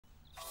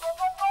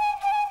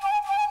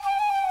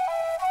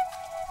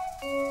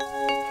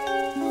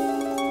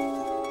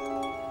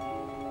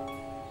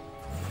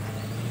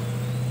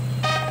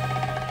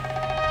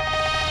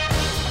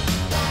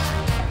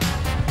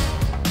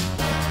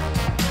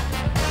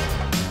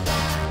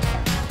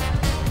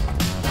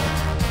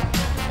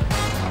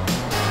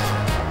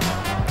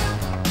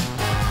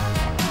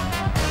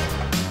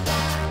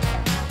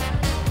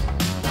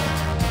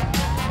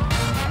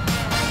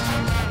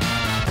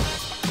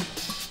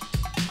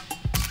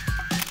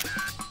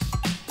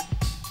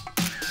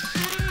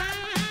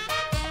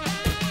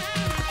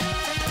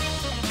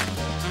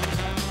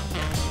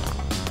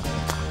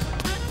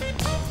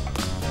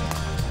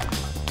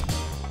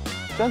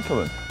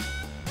Gentlemen,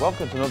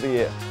 welcome to another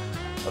year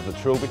of the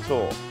Trilby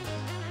Tour.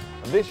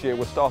 And this year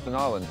we're starting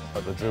Ireland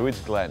at the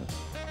Druids Glen.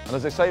 And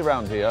as they say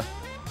round here,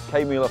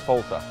 K Míle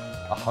Fáilte,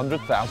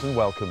 100,000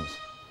 welcomes.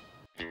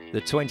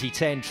 The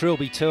 2010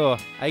 Trilby Tour,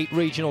 8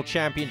 regional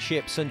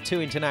championships and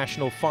 2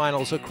 international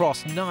finals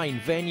across 9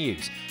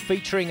 venues,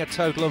 featuring a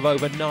total of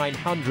over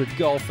 900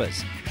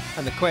 golfers.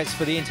 And the quest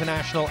for the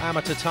international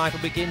amateur title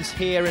begins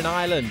here in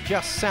Ireland,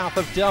 just south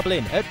of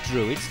Dublin at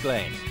Druids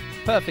Glen.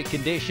 Perfect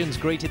conditions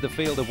greeted the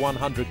field of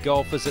 100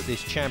 golfers at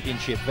this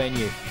championship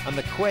venue, and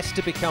the quest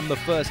to become the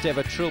first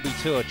ever Trilby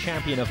Tour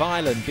champion of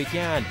Ireland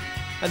began.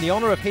 And the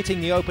honour of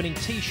hitting the opening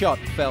tee shot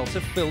fell to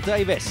Phil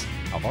Davis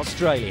of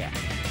Australia.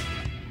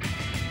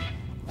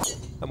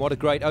 And what a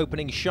great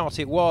opening shot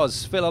it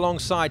was. Phil,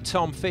 alongside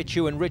Tom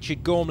Fitchew and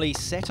Richard Gormley,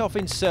 set off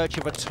in search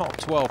of a top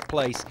 12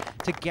 place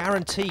to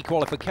guarantee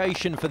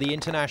qualification for the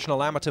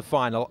International Amateur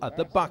Final at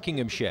the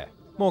Buckinghamshire.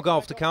 More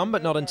golf to come,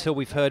 but not until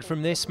we've heard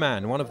from this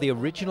man, one of the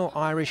original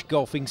Irish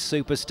golfing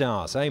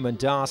superstars, Eamon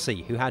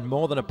Darcy, who had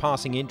more than a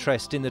passing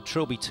interest in the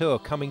Trilby Tour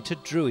coming to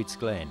Druids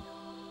Glen.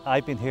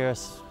 I've been here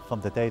from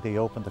the day they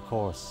opened the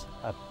course,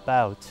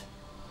 about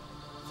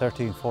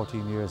 13,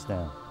 14 years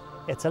now.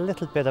 It's a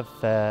little bit of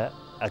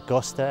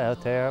Augusta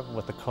out there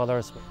with the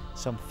colours,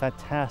 some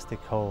fantastic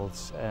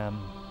holes.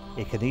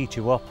 It can eat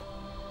you up.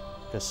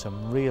 There's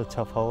some real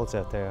tough holes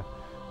out there,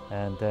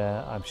 and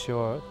I'm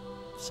sure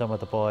some of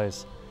the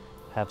boys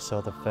have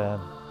sort of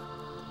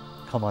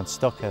come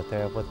unstuck out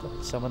there, but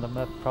some of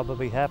them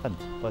probably haven't,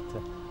 but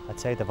I'd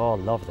say they've all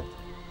loved it.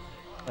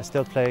 I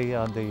still play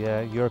on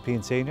the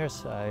European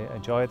seniors. I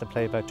enjoy it. I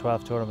play about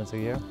 12 tournaments a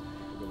year,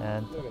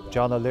 and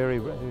John O'Leary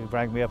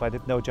rang me up. I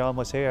didn't know John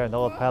was here, an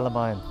old pal of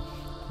mine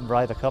from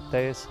Ryder Cup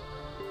days.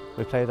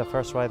 We played the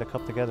first Ryder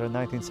Cup together in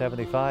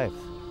 1975,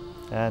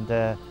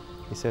 and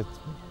he said,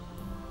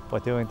 by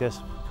doing this,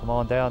 come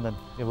on down, and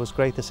it was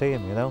great to see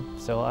him, you know,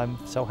 so I'm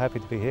so happy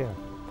to be here.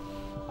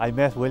 I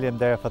met William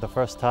there for the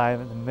first time,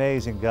 an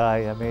amazing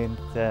guy. I mean,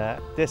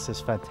 this is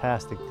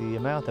fantastic, the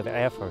amount of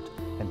effort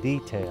and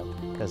detail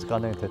that's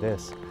gone into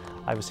this.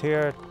 I was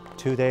here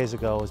 2 days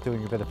ago, I was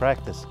doing a bit of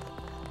practice,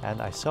 and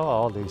I saw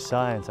all these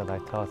signs and I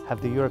thought,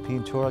 have the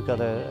European Tour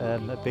got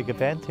a big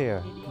event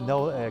here?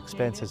 No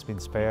expense has been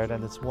spared,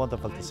 and it's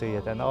wonderful to see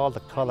it. And all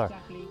the colour,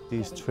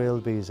 these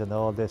trilbies and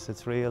all this,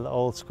 it's real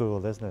old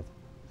school, isn't it?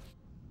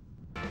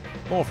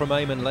 More from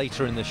Eamon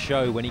later in the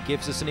show when he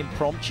gives us an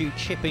impromptu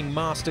chipping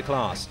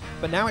masterclass.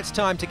 But now it's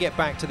time to get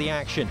back to the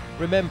action.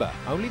 Remember,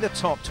 only the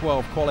top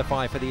 12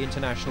 qualify for the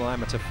International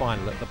Amateur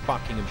Final at the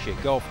Buckinghamshire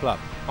Golf Club.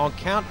 On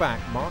countback,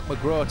 Mark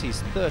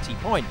McGroarty's 30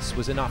 points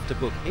was enough to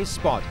book his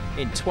spot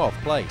in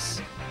 12th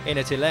place. In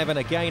at 11,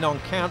 again on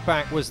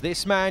countback, was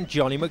this man,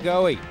 Johnny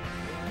McGoey,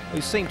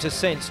 who seemed to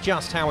sense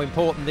just how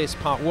important this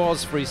putt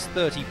was for his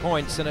 30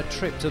 points and a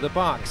trip to the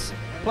Bucks.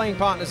 Playing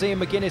partners Ian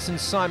McGuinness and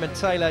Simon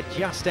Taylor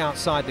just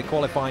outside the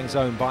qualifying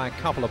zone by a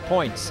couple of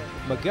points.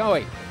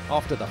 McGoey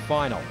after the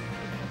final.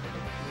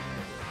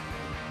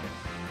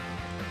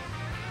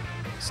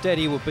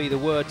 Steady would be the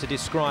word to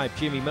describe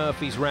Jimmy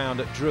Murphy's round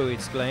at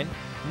Druids Glen.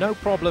 No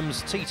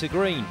problems tee to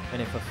green,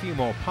 and if a few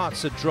more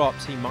putts had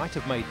dropped, he might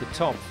have made the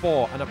top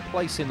 4 and a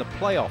place in the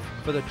playoff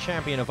for the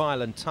Champion of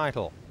Ireland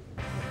title.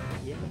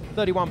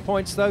 31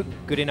 points though,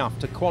 good enough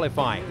to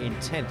qualify in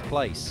 10th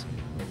place.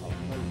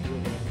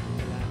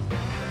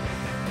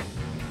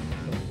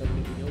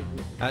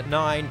 At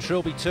 9,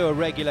 Trilby Tour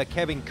regular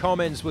Kevin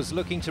Commins was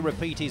looking to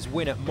repeat his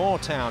win at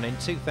Moortown in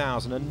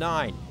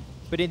 2009.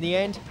 But in the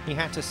end, he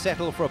had to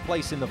settle for a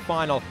place in the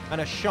final and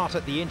a shot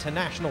at the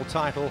international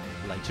title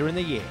later in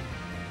the year.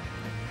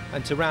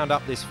 And to round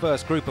up this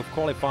first group of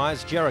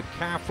qualifiers, Gerard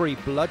Caffrey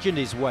bludgeoned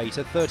his way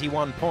to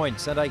 31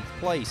 points at 8th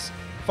place.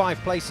 5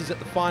 places at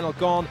the final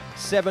gone,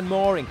 7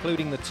 more,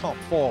 including the top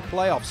 4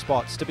 playoff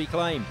spots to be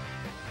claimed.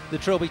 The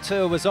Trilby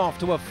Tour was off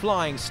to a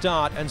flying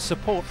start, and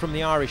support from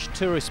the Irish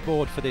Tourist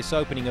Board for this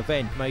opening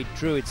event made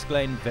Druids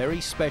Glen very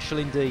special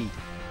indeed.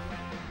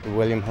 The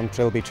William Hunt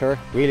Trilby Tour,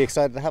 really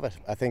excited to have it.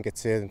 I think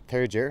it's the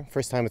 3rd year,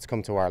 first time it's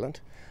come to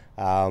Ireland.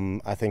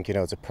 I think, you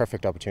know, it's a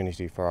perfect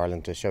opportunity for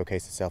Ireland to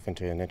showcase itself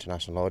into an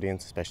international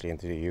audience, especially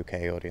into the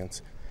UK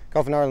audience.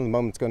 Golf in Ireland at the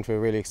moment is going through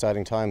a really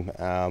exciting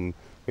time.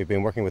 We've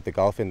been working with the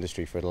golf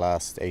industry for the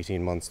last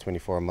 18 months,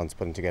 24 months,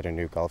 putting together a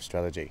new golf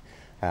strategy.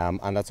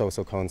 And that's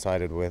also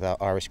coincided with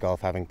Irish golf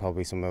having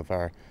probably some of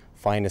our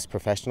finest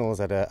professionals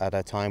at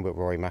a time, with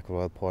Rory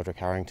McIlroy, Padraig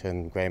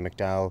Harrington, Graham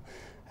McDowell,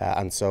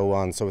 and so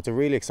on. So it's a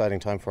really exciting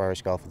time for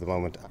Irish golf at the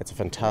moment. It's a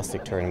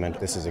fantastic tournament.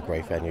 This is a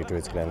great venue.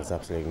 Druids Glen is an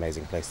absolutely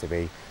amazing place to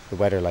be. The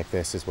weather like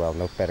this as well,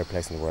 no better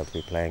place in the world to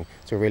be playing.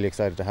 So we're really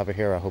excited to have it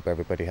here. I hope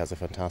everybody has a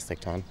fantastic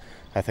time.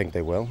 I think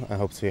they will. I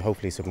hope to see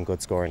hopefully some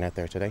good scoring out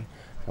there today.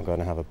 I'm going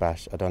to have a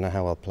bash. I don't know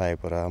how I'll play,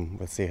 but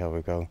we'll see how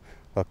we go.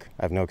 Look,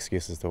 I have no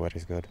excuses. The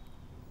weather's good.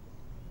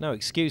 No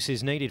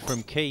excuses needed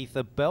from Keith.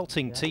 A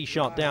belting tee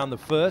shot down the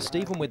first,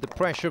 even with the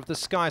pressure of the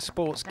Sky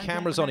Sports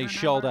cameras on his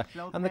shoulder,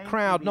 and the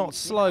crowd not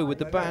slow with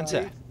the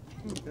banter.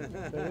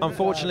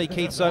 Unfortunately,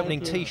 Keith's opening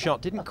tee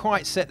shot didn't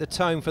quite set the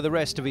tone for the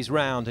rest of his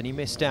round, and he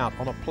missed out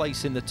on a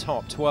place in the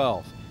top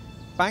 12.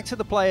 Back to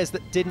the players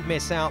that didn't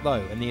miss out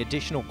though, and the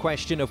additional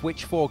question of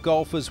which 4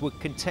 golfers would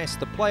contest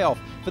the playoff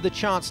for the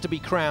chance to be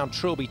crowned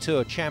Trilby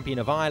Tour Champion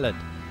of Ireland.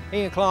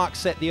 Ian Clark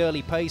set the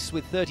early pace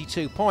with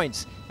 32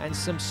 points and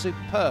some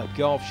superb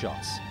golf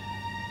shots.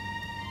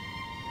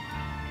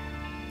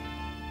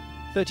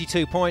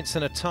 32 points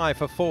and a tie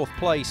for 4th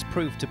place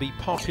proved to be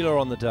popular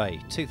on the day.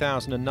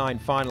 2009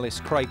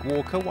 finalist Craig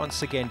Walker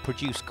once again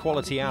produced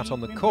quality out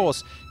on the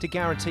course to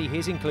guarantee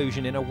his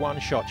inclusion in a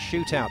one-shot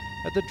shootout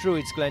at the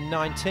Druids Glen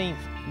 19th,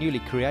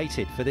 newly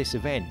created for this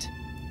event.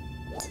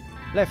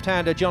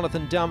 Left-hander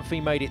Jonathan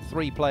Dunphy made it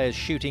 3 players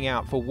shooting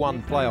out for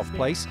 1 playoff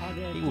place.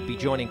 He will be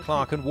joining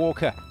Clark and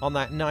Walker on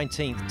that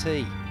 19th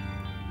tee.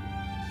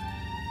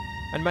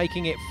 And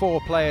making it 4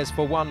 players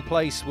for 1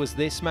 place was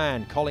this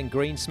man, Colin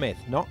Greensmith,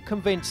 not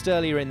convinced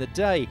earlier in the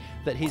day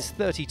that his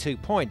 32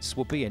 points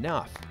would be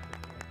enough.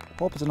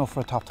 Hope it's enough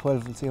for a top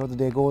 12. We'll see how the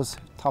day goes.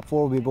 Top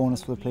 4 will be a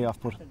bonus for the playoff,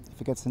 but if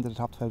it gets into the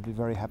top 12, we'll be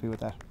very happy with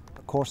that.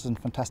 The course is in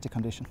fantastic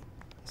condition,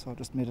 so it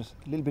just made it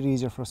a little bit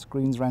easier for us.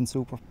 Greens ran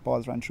super,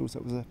 balls ran through, so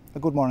it was a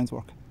good morning's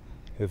work.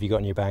 Who have you got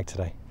in your bag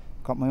today?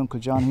 Got my Uncle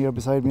John here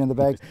beside me in the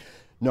bag.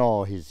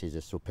 No, he's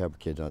a superb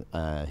kid.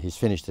 His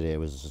finish today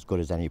was as good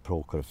as any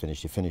pro could have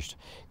finished. He finished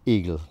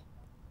eagle,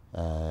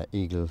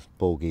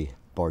 bogey,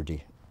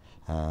 birdie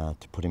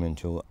to put him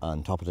into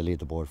on top of the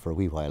leaderboard for a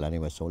wee while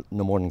anyway. So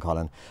no more than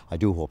Colin. I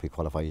do hope he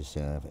qualifies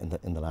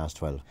in the last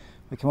 12.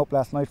 We came up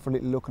last night for a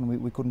little look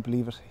and we couldn't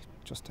believe it.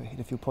 Just hit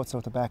a few putts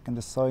out the back and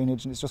the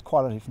signage, and it's just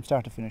quality from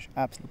start to finish.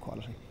 Absolute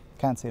quality.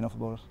 Can't say enough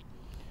about it.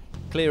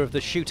 Clear of the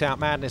shootout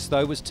madness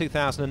though was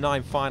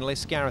 2009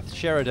 finalist Gareth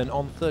Sheridan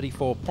on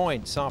 34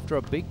 points after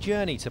a big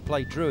journey to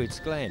play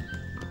Druids Glen.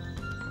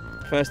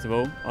 First of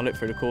all, I looked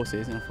through the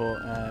courses and I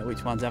thought,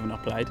 which ones haven't I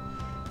played?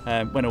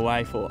 Went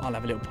away, thought I'll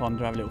have a little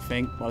ponder, have a little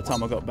think. By the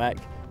time I got back,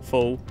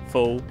 full.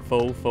 Oh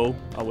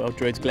well,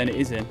 Druids Glen it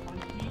is in.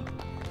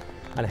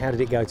 And how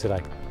did it go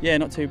today? Yeah,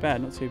 not too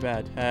bad, not too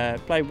bad.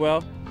 Played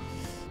well,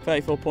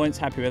 34 points,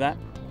 happy with that.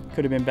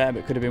 Could have been better,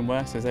 but could have been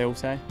worse, as they all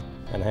say.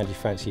 And how do you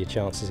fancy your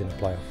chances in the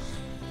playoff?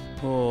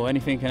 Oh,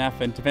 anything can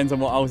happen. Depends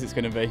on what holes it's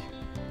going to be.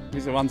 If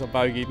it's the ones I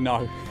bogeyed,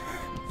 no.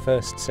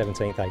 First,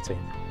 17th, 18th.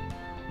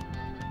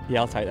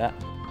 Yeah, I'll take that.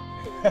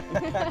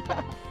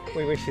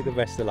 We wish you the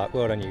best of luck.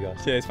 Well done, you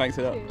guys. Cheers, thanks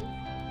a lot.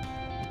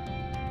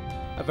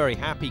 A very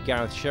happy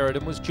Gareth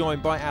Sheridan was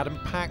joined by Adam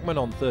Packman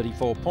on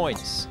 34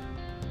 points.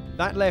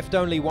 That left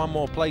only 1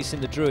 more place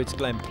in the Druids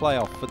Glen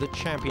playoff for the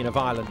Champion of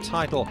Ireland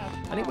title,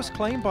 and it was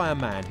claimed by a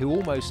man who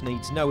almost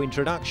needs no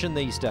introduction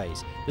these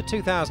days, the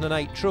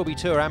 2008 Trilby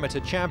Tour Amateur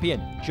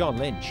Champion, John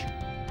Lynch.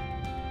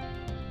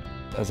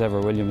 As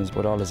ever, William has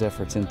put all his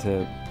efforts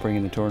into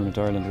bringing the tournament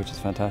to Ireland, which is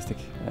fantastic.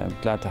 I'm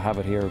glad to have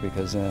it here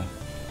because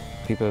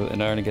people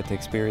in Ireland get to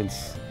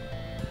experience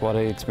what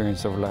I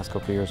experienced over the last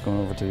couple of years going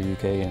over to the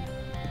UK and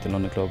at the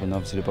London Club and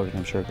obviously the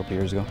Buckinghamshire a couple of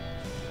years ago.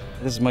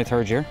 This is my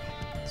 3rd year.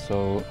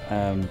 So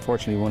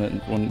fortunately won it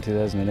in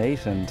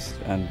 2008 and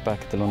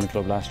back at the London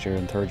Club last year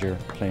and 3rd year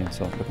playing,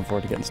 so looking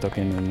forward to getting stuck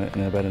in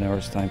about an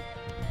hour's time.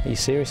 Are you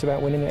serious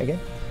about winning it again?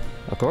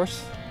 Of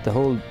course. The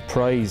whole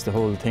prize, the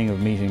whole thing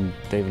of meeting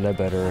David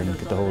Ledbetter and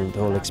the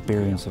whole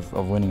experience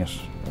of winning it.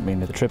 I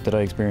mean, the trip that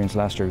I experienced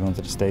last year going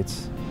to the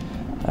States,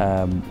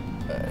 I'd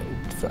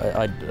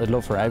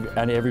love for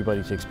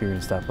everybody to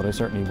experience that, but I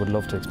certainly would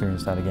love to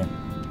experience that again.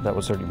 That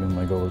would certainly be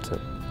my goal,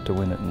 to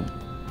win it and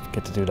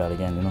get to do that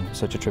again, you know,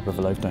 such a trip of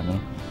a lifetime, you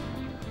know.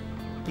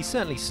 He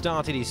certainly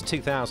started his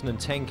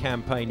 2010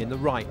 campaign in the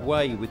right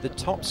way with the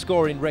top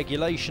score in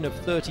regulation of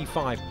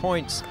 35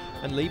 points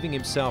and leaving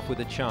himself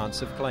with a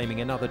chance of claiming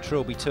another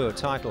Trilby Tour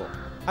title.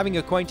 Having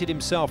acquainted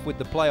himself with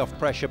the playoff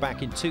pressure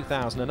back in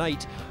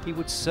 2008, he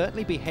would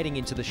certainly be heading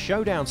into the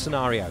showdown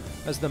scenario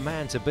as the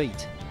man to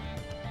beat.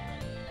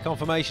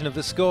 Confirmation of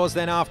the scores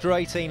then after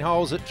 18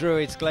 holes at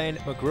Druids Glen.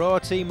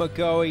 McGraty,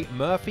 McGoey,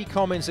 Murphy,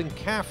 Commons and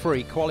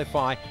Caffrey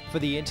qualify for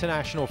the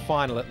international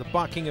final at the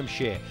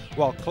Buckinghamshire,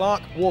 while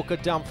Clark, Walker,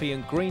 Dunphy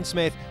and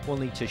Greensmith will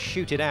need to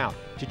shoot it out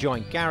to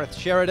join Gareth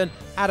Sheridan,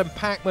 Adam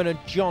Packman and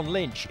John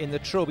Lynch in the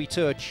Trilby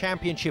Tour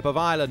Championship of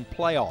Ireland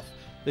playoff.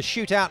 The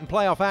shootout and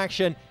playoff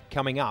action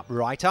coming up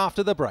right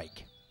after the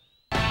break.